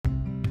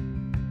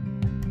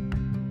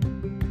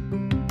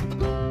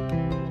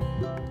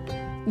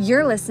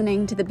You're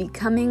listening to the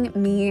Becoming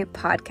Me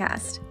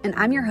podcast, and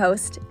I'm your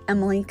host,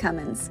 Emily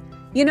Cummins.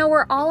 You know,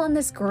 we're all on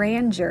this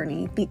grand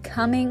journey,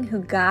 becoming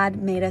who God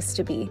made us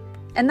to be.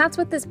 And that's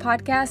what this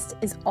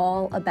podcast is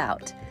all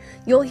about.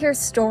 You'll hear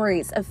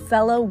stories of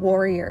fellow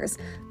warriors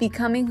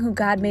becoming who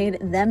God made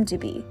them to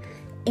be.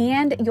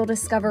 And you'll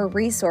discover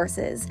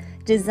resources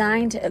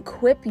designed to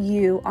equip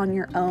you on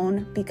your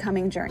own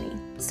becoming journey.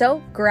 So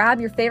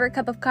grab your favorite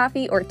cup of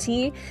coffee or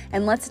tea,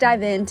 and let's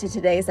dive into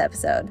today's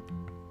episode.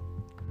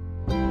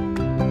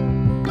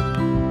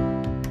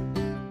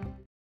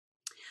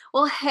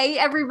 Well, hey,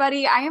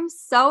 everybody. I am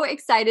so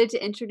excited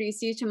to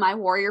introduce you to my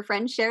warrior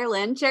friend,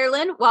 Sherilyn.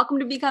 Sherilyn, welcome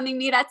to Becoming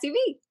Me.tv.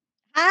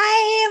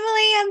 Hi,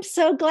 Emily. I'm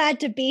so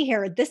glad to be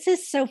here. This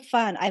is so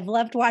fun. I've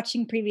loved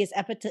watching previous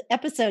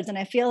episodes, and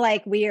I feel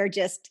like we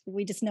just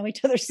know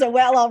each other so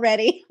well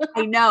already.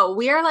 I know.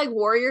 We are like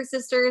warrior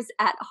sisters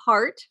at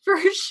heart, for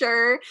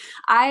sure.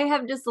 I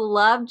have just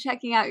loved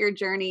checking out your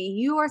journey.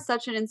 You are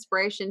such an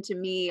inspiration to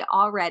me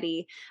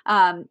already.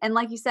 And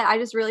like you said, I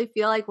just really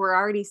feel like we're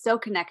already so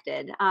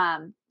connected.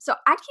 So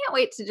I can't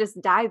wait to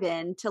just dive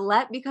in to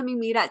let Becoming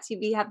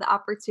Me.tv have the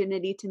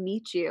opportunity to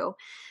meet you.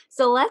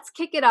 So let's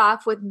kick it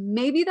off with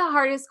maybe the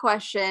hardest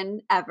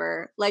question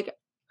ever. Like,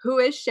 who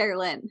is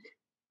Sherilyn?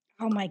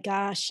 Oh my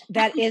gosh,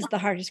 that is the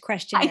hardest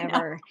question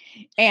ever.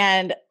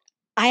 And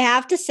I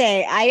have to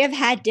say, I have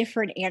had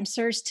different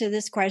answers to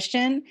this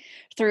question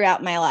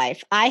throughout my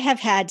life. I have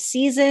had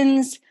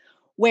seasons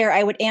where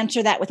I would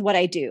answer that with what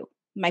I do,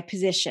 my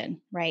position,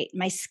 right?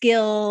 My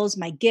skills,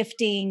 my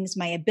giftings,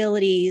 my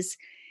abilities.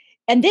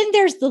 And then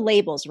there's the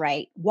labels,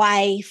 right?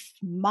 Wife,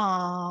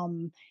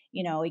 mom,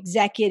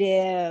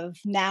 executive.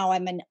 Now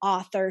I'm an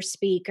author,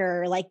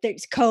 speaker, like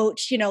there's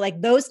coach,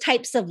 like those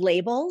types of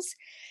labels.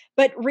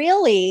 But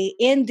really,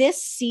 in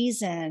this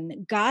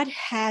season, God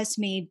has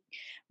me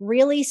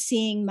really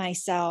seeing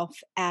myself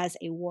as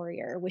a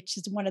warrior, which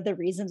is one of the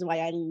reasons why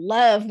I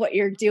love what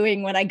you're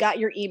doing. When I got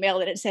your email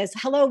and it says,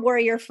 "Hello,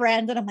 warrior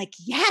friend." And I'm like,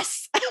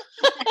 yes.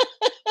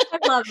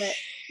 I love it.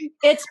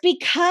 It's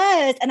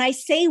because, and I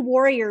say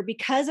warrior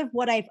because of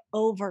what I've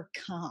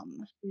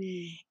overcome.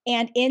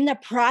 And in the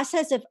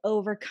process of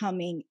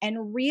overcoming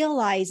and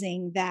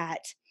realizing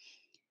that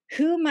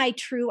who my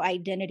true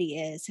identity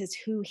is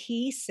who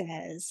He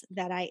says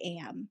that I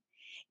am.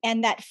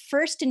 And that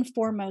first and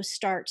foremost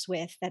starts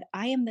with that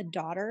I am the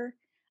daughter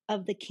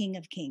of the King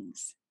of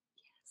Kings.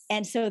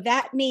 And so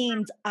that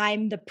means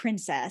I'm the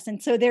princess.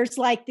 And so there's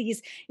like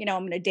these, I'm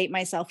going to date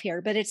myself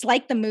here, but it's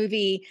like the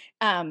movie,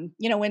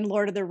 in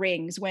Lord of the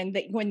Rings, when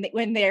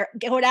they're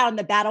going out on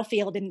the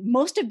battlefield, and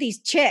most of these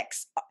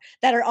chicks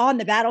that are on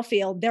the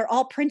battlefield, they're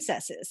all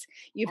princesses.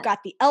 You've got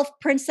the elf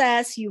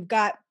princess, you've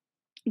got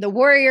the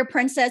warrior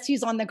princess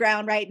who's on the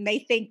ground, right? And they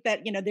think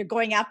that, they're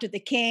going after the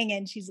king,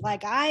 and she's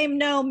like, "I'm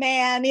no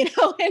man," and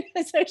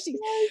so she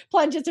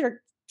plunges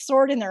her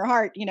sword in their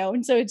heart,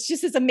 and so it's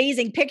just this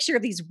amazing picture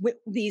of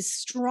these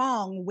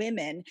strong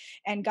women.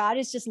 And God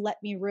has just let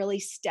me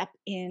really step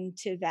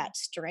into that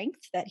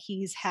strength that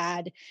He's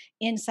had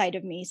inside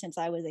of me since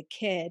I was a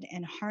kid,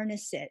 and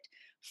harness it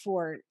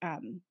for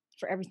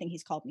everything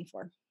He's called me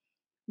for.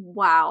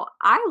 Wow.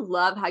 I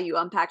love how you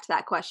unpacked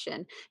that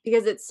question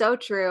because it's so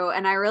true.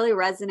 And I really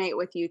resonate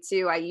with you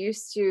too. I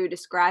used to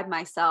describe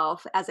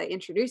myself as I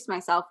introduced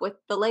myself with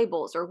the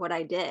labels or what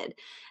I did.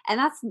 And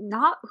that's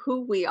not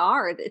who we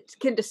are. It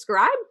can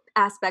describe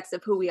aspects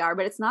of who we are,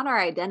 but it's not our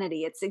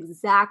identity. It's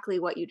exactly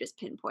what you just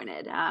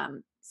pinpointed.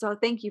 So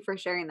thank you for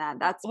sharing that.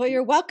 Well,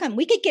 you're welcome.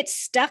 We could get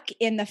stuck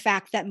in the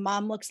fact that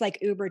mom looks like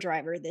Uber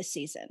driver this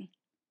season.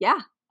 Yeah.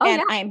 Oh, and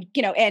yeah.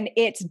 I'm, and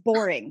it's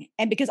boring.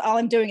 And because all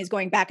I'm doing is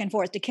going back and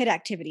forth to kid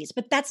activities,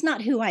 but that's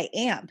not who I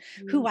am.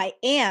 Who I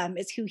am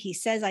is who He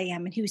says I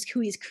am, and who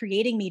He's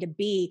creating me to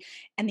be,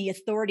 and the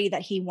authority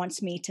that He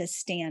wants me to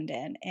stand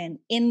in, and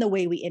in the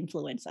way we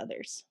influence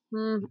others.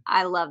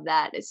 I love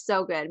that. It's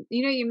so good.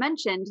 You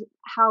mentioned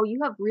how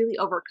you have really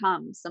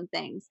overcome some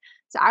things.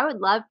 So I would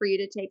love for you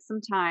to take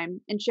some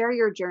time and share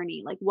your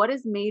journey. Like, what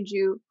has made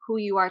you who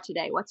you are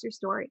today? What's your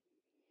story?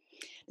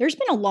 There's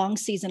been a long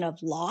season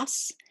of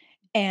loss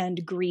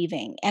and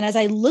grieving. And as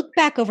I look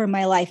back over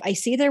my life, I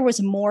see there was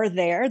more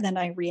there than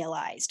I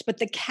realized. But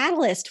the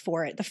catalyst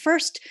for it, the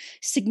first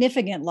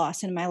significant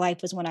loss in my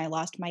life, was when I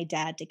lost my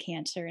dad to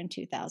cancer in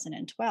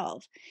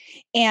 2012.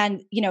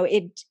 And,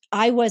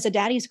 I was a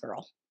daddy's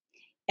girl.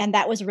 And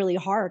that was really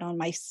hard on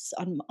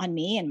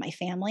me and my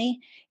family.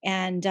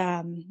 And,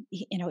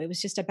 it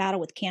was just a battle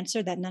with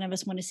cancer that none of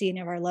us want to see any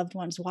of our loved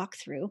ones walk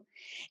through.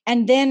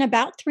 And then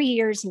about 3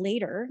 years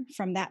later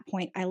from that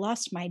point, I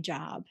lost my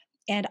job.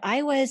 And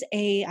I was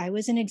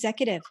an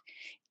executive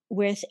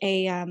with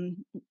a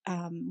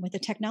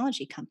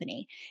technology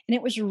company, and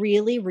it was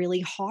really,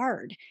 really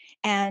hard.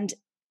 And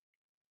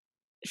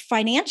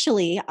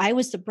financially, I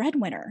was the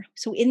breadwinner.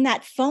 So in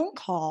that phone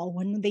call,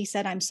 when they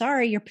said, "I'm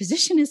sorry, your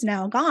position is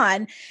now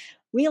gone,"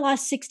 we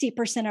lost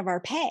 60% of our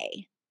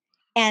pay.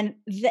 And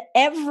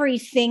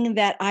everything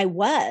that I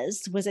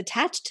was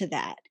attached to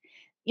that.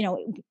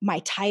 my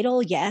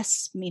title,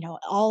 yes,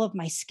 all of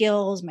my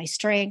skills, my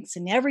strengths,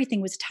 and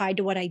everything was tied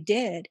to what I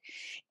did.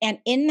 And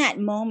in that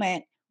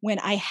moment when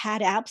I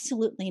had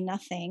absolutely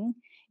nothing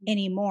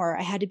anymore,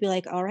 I had to be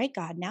like, all right,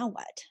 God, now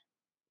what?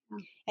 Oh,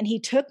 And he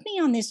took me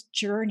on this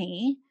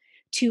journey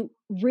to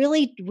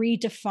really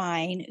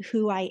redefine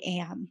who I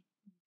am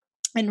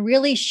and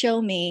really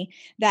show me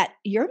that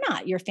you're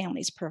not your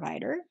family's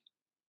provider.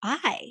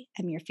 I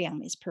am your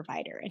family's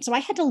provider. And so I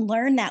had to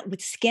learn that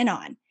with skin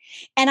on.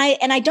 And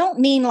I don't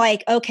mean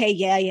like, okay,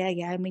 yeah.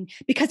 I mean,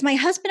 because my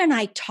husband and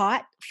I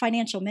taught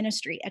financial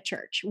ministry at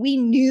church. We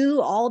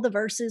knew all the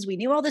verses, we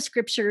knew all the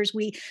scriptures,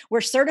 we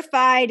were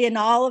certified in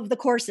all of the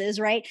courses,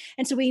 right?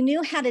 And so we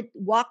knew how to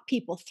walk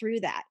people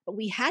through that, but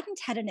we hadn't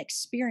had an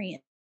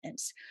experience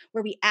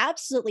where we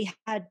absolutely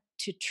had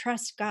to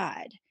trust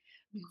God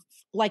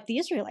like the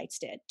Israelites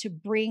did to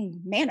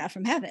bring manna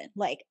from heaven.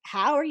 Like,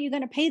 how are you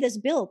going to pay this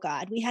bill,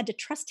 God? We had to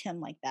trust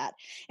him like that.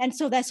 And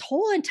so this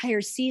whole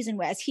entire season,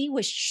 as he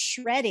was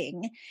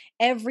shredding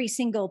every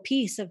single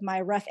piece of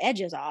my rough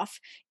edges off,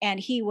 and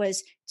he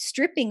was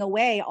stripping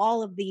away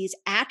all of these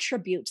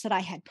attributes that I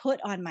had put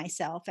on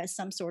myself as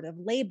some sort of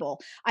label,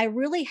 I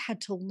really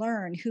had to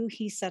learn who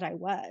he said I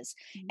was.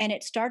 And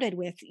it started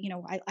with,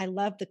 I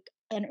love the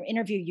an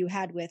interview you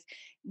had with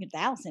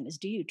Allison is,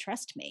 do you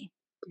trust me?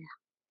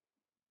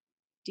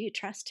 Do you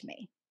trust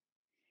me?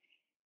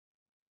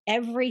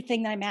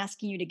 Everything that I'm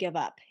asking you to give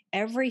up,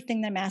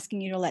 everything that I'm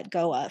asking you to let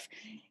go of,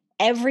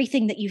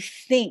 everything that you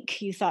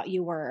think you thought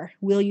you were,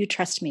 will you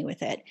trust me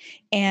with it?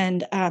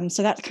 And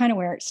so that's kind of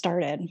where it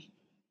started.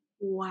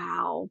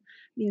 wow.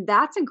 I mean,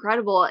 that's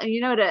incredible. And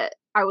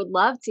I would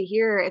love to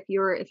hear if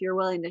you're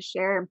willing to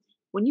share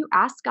when you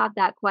ask God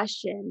that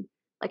question,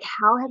 like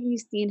how have you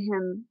seen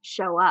him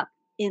show up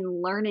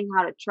in learning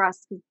how to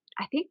trust? 'Cause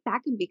I think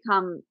that can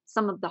become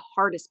some of the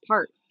hardest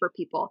part for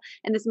people.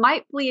 And this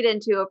might bleed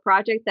into a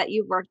project that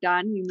you've worked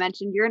on. You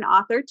mentioned you're an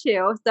author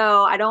too.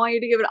 So I don't want you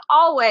to give it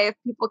all away if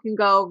people can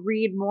go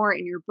read more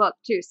in your book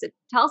too. So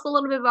tell us a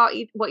little bit about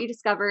what you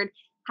discovered,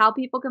 how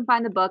people can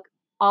find the book,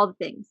 all the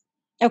things.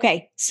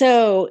 Okay,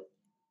 so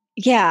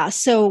yeah,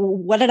 so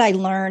what did I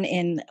learn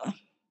in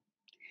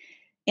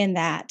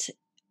that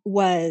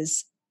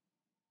was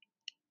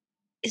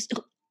is,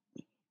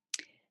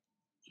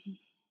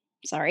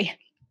 sorry.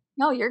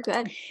 No, you're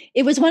good.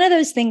 It was one of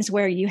those things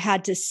where you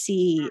had to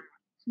see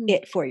Hmm.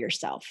 it for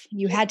yourself.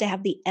 You had to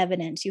have the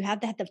evidence. You had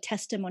to have the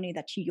testimony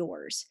that's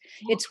yours.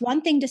 Yeah. It's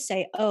one thing to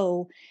say,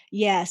 "Oh,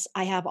 yes,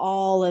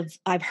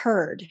 I've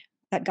heard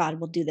that God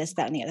will do this,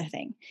 that, and the other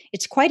thing."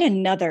 It's quite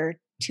another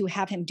to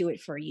have him do it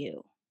for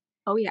you.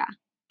 Oh, yeah.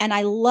 And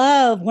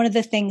one of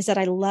the things that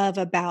I love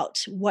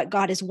about what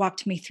God has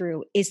walked me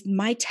through is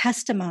my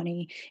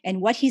testimony,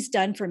 and what he's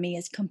done for me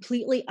is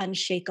completely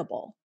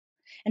unshakable.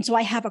 And so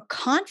I have a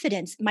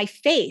confidence, my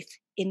faith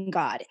in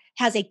God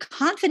has a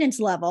confidence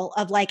level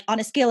of, like, on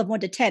a scale of 1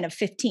 to 10 of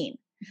 15.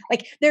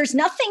 Like, there's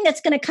nothing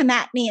that's going to come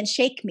at me and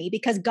shake me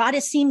because God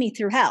has seen me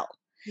through hell.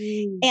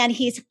 Mm. And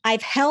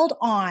I've held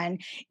on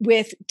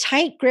with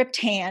tight gripped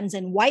hands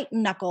and white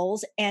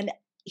knuckles, and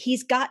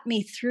he's got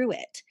me through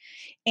it.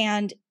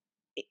 And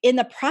in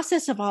the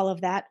process of all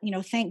of that,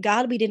 thank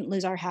God we didn't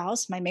lose our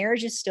house. My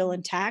marriage is still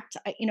intact.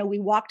 We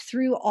walked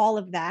through all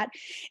of that,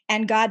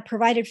 and God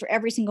provided for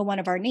every single one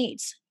of our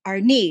needs.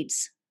 Our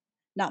needs,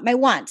 not my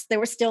wants. There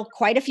were still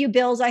quite a few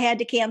bills I had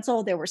to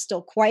cancel. There were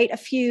still quite a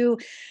few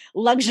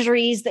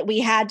luxuries that we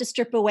had to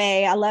strip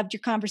away. I loved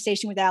your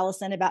conversation with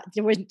Allison about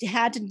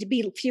had to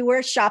be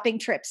fewer shopping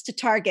trips to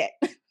Target.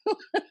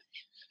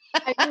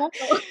 I know.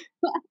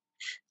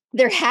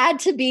 There had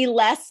to be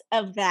less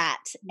of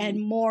that and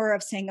Mm. more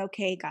of saying,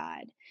 okay,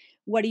 God,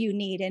 what do you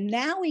need? And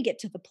now we get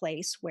to the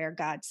place where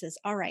God says,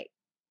 all right,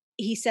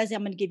 he says,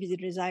 I'm going to give you the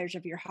desires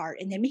of your heart.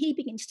 And then he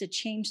begins to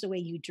change the way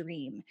you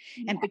dream.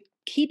 And Yeah.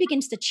 he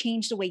begins to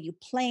change the way you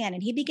plan.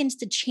 And he begins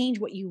to change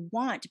what you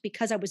want,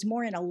 because I was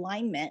more in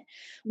alignment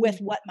with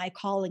Mm. what my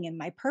calling and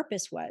my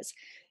purpose was.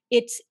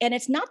 It's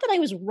not that I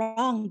was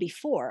wrong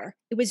before.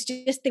 It was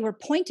just they were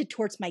pointed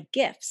towards my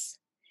gifts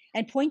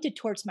and pointed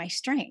towards my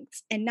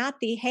strengths, and not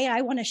the, hey,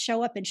 I want to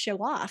show up and show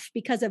off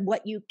because of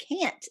what you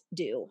can't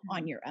do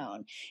on your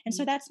own. And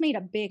so Mm. that's made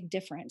a big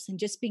difference. And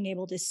just being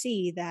able to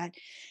see that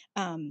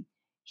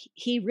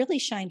he really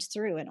shines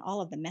through in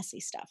all of the messy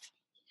stuff.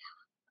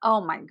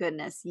 Oh my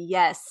goodness.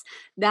 Yes.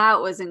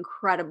 That was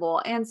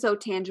incredible and so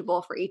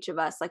tangible for each of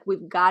us. Like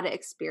we've got to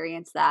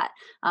experience that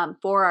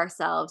for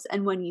ourselves.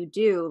 And when you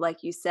do,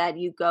 like you said,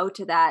 you go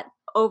to that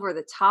over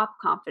the top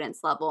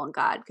confidence level in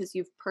God because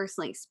you've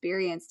personally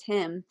experienced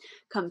Him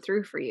come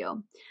through for you.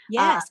 Uh,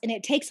 Yes, and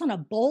it takes on a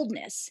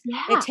boldness. It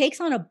yeah.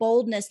 takes on a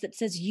boldness that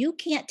says, you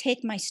can't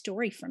take my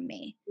story from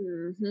me.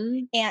 Hmm.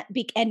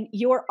 And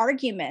your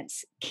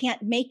arguments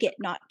can't make it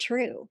not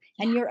true,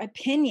 and Yeah. your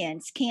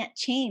opinions can't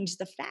change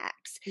the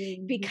facts,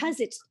 Hmm.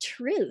 because it's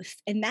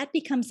truth. And that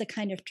becomes the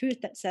kind of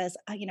truth that says,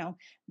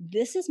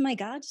 this is my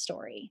God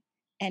story,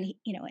 and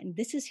and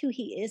this is who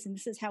he is, and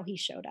this is how he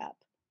showed up.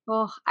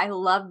 Oh, I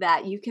love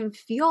that. You can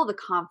feel the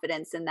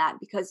confidence in that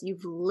because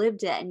you've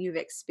lived it and you've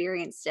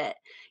experienced it.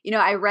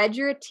 I read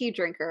you're a tea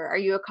drinker. Are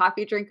you a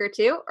coffee drinker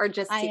too, or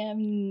just I tea?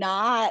 am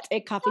not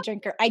a coffee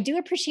drinker. I do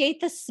appreciate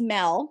the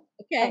smell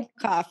of Okay.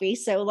 coffee.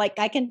 So like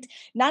I can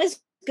not as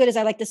good as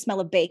I like the smell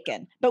of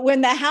bacon. But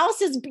when the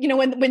house is,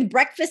 when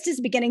breakfast is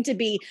beginning to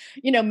be,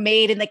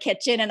 made in the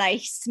kitchen and I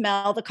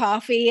smell the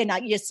coffee and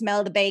you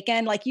smell the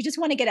bacon, like you just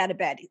want to get out of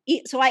bed.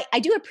 So I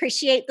do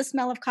appreciate the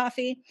smell of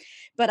coffee,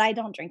 but I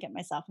don't drink it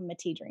myself. I'm a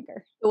tea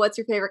drinker. So what's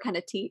your favorite kind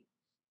of tea?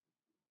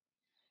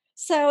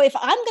 So if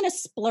I'm going to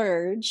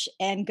splurge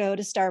and go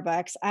to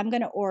Starbucks, I'm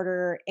going to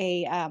order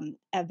a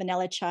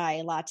vanilla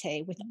chai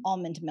latte with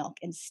almond milk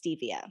and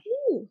stevia.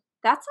 Ooh,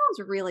 that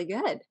sounds really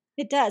good.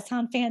 It does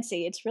sound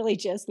fancy. It's really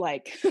just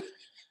like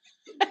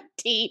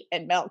tea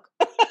and milk.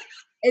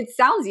 It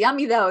sounds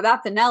yummy though.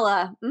 That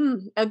vanilla,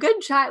 a good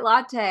chai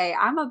latte.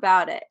 I'm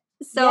about it.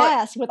 So,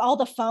 Yes, with all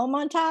the foam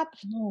on top.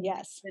 oh my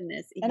Yes.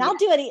 goodness, And yeah. I'll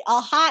do it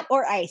all hot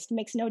or iced.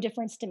 Makes no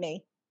difference to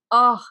me.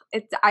 Oh,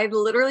 I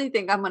literally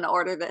think I'm gonna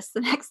order this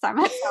the next time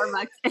at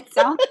Starbucks. It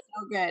sounds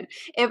so good.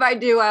 If I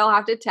do, I'll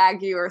have to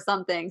tag you or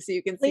something so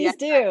you can see. Please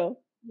do.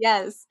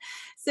 Yes.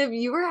 So if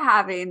you were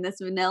having this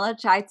vanilla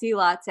chai tea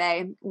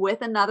latte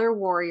with another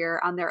warrior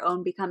on their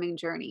own becoming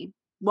journey,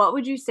 what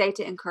would you say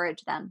to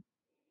encourage them?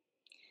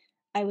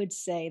 I would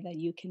say that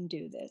you can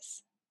do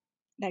this,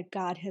 that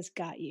God has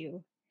got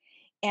you.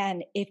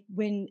 And if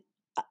when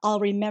I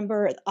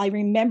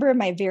remember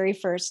my very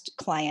first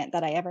client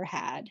that I ever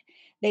had.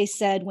 They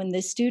said, when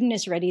the student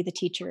is ready, the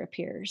teacher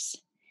appears.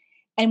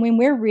 And when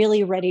we're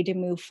really ready to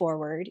move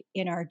forward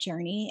in our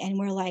journey and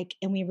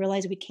and we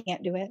realize we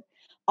can't do it,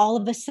 all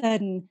of a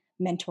sudden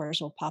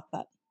mentors will pop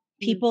up.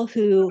 Mm. People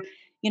who,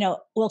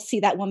 we'll see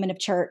that woman of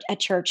church at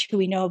church who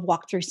we know have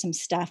walked through some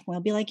stuff. And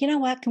we'll be like, you know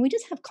what? Can we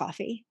just have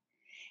coffee?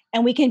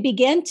 And we can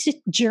begin to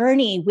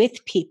journey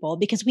with people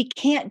because we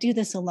can't do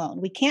this alone.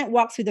 We can't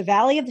walk through the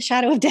valley of the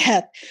shadow of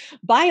death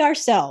by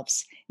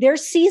ourselves.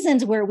 There's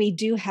seasons where we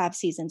do have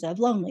seasons of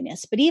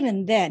loneliness, but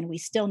even then, we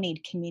still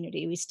need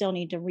community. We still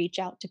need to reach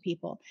out to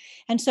people.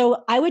 And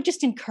so I would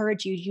just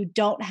encourage you, you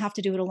don't have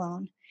to do it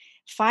alone.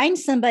 Find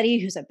somebody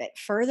who's a bit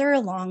further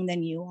along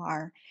than you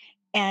are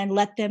and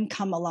let them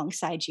come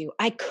alongside you.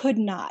 I could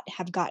not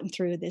have gotten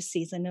through this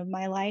season of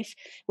my life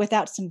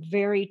without some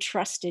very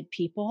trusted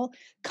people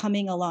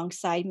coming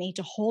alongside me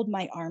to hold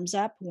my arms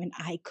up when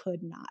I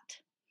could not.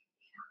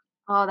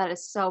 Oh, that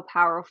is so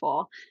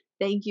powerful.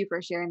 Thank you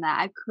for sharing that.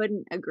 I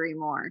couldn't agree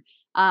more.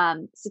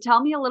 So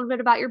tell me a little bit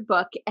about your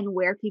book and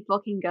where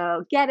people can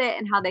go get it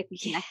and how they can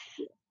Yeah. connect with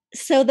you.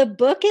 So the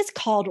book is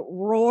called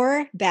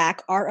Roar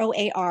Back,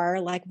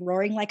 ROAR, like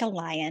roaring like a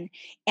lion.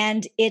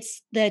 And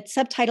it's the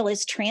subtitle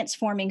is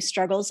Transforming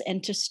Struggles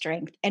into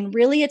Strength. And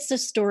really, it's the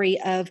story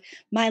of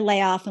my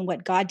layoff and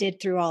what God did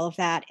through all of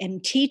that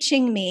and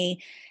teaching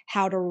me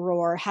how to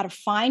roar, how to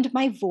find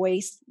my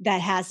voice that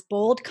has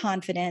bold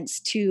confidence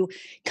to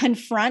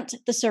confront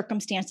the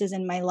circumstances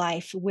in my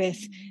life with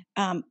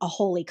a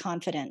holy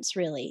confidence,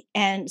 really.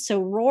 And so,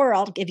 Roar,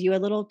 I'll give you a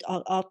little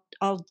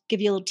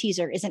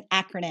teaser, is an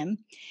acronym.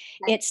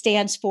 Okay. It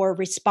stands for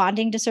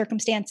responding to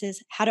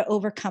circumstances, how to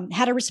overcome,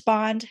 how to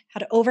respond, how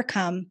to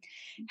overcome,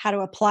 how to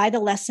apply the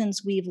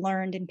lessons we've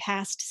learned in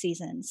past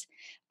seasons.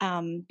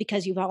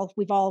 Because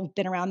we've all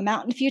been around the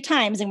mountain a few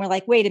times, and we're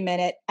like, wait a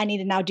minute, I need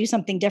to now do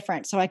something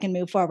different so I can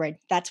move forward.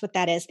 That's what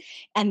that is.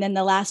 And then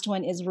the last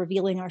one is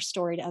revealing our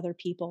story to other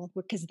people,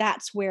 because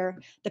that's where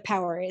the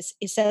power is.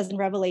 It says in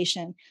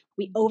Revelation,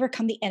 we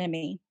overcome the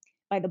enemy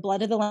by the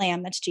blood of the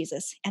Lamb, that's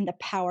Jesus, and the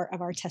power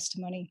of our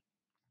testimony.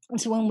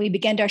 And so when we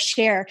begin to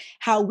share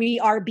how we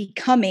are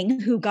becoming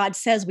who God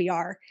says we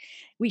are,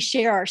 we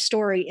share our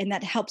story, and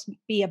that helps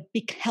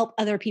help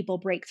other people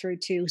break through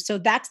too. So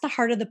that's the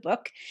heart of the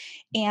book,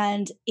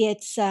 and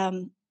it's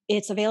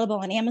available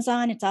on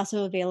Amazon. It's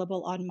also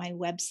available on my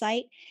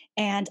website,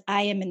 and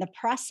I am in the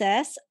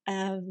process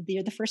of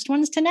you're the first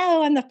ones to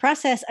know. I'm in the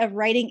process of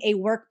writing a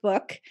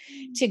workbook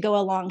to go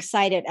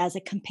alongside it as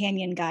a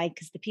companion guide,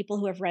 because the people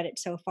who have read it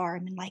so far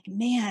have been like,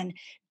 "Man,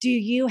 do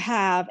you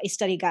have a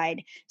study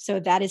guide?" So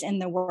that is in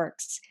the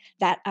works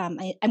that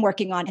I'm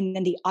working on. And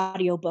then the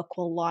audiobook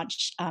will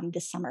launch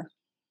this summer.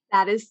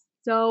 That is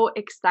so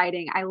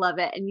exciting. I love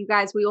it. And you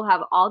guys, we will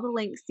have all the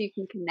links so you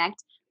can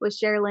connect with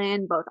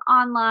Sherilyn both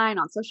online,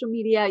 on social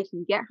media. You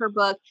can get her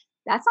book.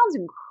 That sounds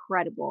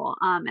incredible.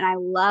 And I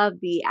love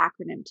the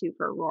acronym too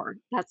for ROAR.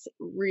 That's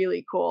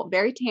really cool.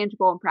 Very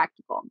tangible and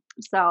practical.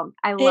 So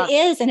I It love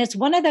is. And it's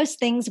one of those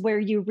things where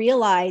you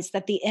realize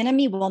that the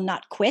enemy will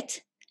not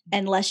quit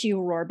unless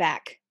you roar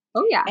back.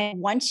 Oh yeah. And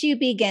once you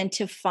begin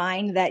to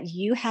find that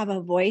you have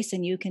a voice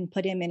and you can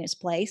put him in his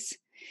place,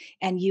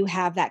 and you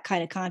have that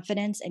kind of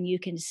confidence and you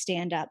can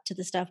stand up to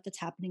the stuff that's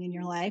happening in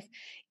your life,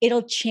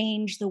 it'll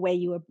change the way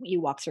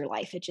you walk through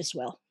life. It just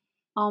will.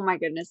 Oh my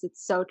goodness.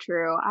 It's so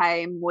true.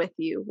 I'm with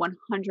you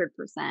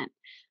 100%.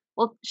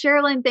 Well,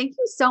 Sherilyn, thank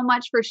you so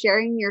much for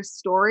sharing your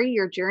story,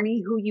 your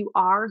journey, who you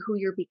are, who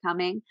you're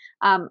becoming.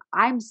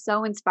 I'm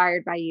so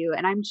inspired by you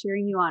and I'm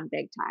cheering you on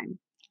big time.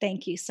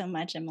 Thank you so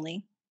much,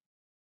 Emily.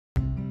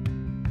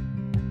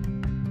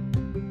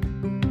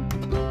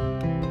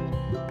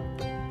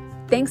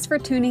 Thanks for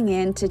tuning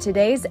in to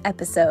today's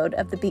episode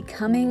of the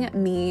Becoming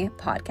Me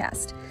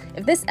podcast.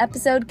 If this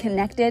episode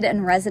connected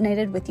and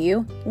resonated with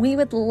you, we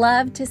would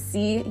love to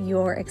see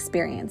your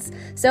experience.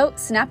 So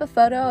snap a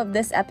photo of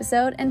this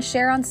episode and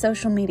share on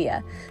social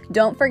media.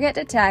 Don't forget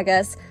to tag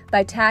us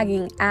by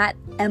tagging at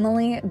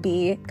Emily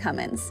B.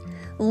 Cummins.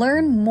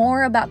 Learn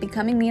more about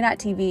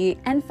BecomingMe.tv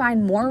and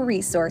find more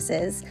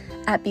resources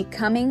at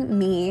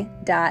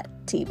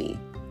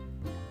becomingme.tv.